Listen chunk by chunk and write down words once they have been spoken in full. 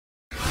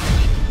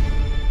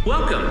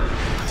Welcome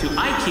to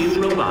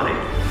IQ Robotic.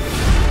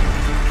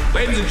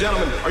 Ladies and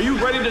gentlemen, are you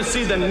ready to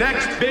see the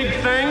next big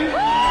thing?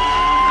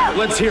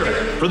 Let's hear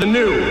it for the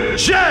new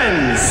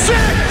Gen 6!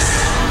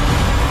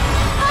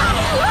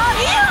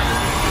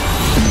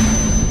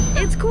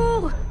 It's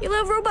cool. You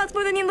love robots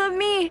more than you love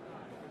me.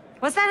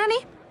 What's that,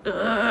 honey?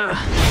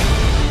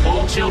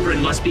 All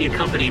children must be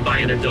accompanied by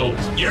an adult.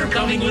 You're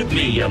coming with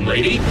me, young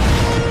lady.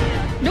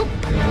 Nope.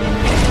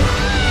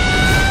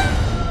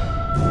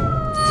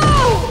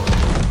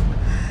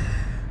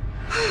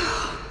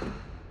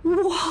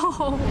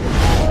 Whoa.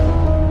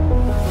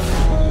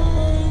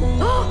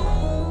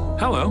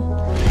 Hello.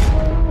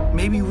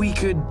 Maybe we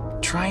could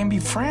try and be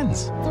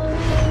friends.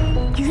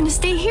 You're gonna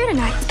stay here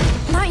tonight.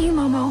 Not you,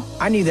 Momo.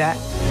 I knew that.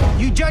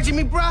 You judging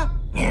me, bruh?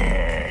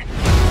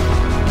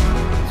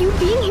 You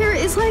being here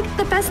is like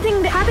the best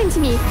thing that happened to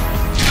me.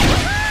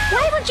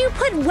 Why would you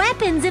put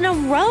weapons in a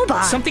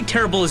robot? Something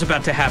terrible is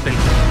about to happen.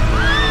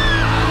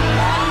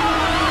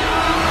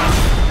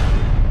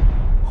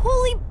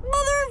 Holy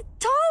mother of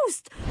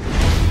toast!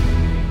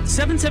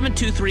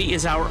 7723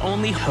 is our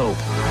only hope.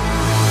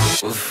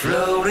 We're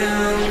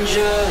floating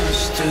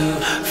just to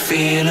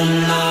feel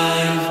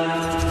alive.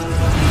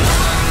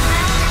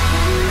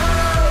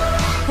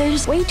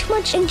 There's way too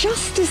much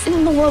injustice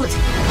in the world.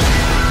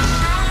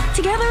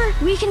 Together,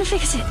 we can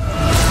fix it.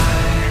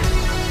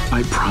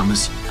 I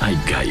promise I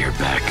got your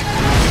back.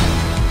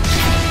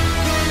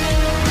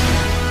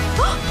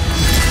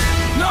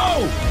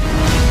 No!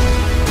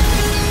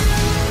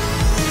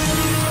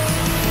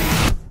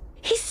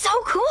 He's so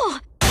cool.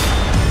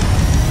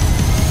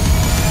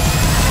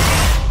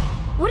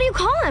 What do you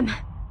call him?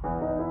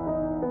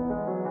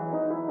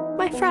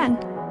 My friend.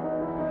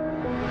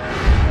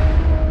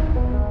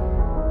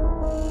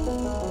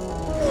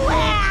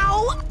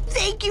 Wow!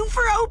 Thank you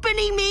for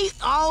opening me.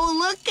 Oh,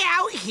 look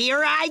out.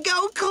 Here I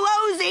go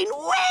closing.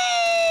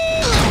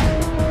 Whee!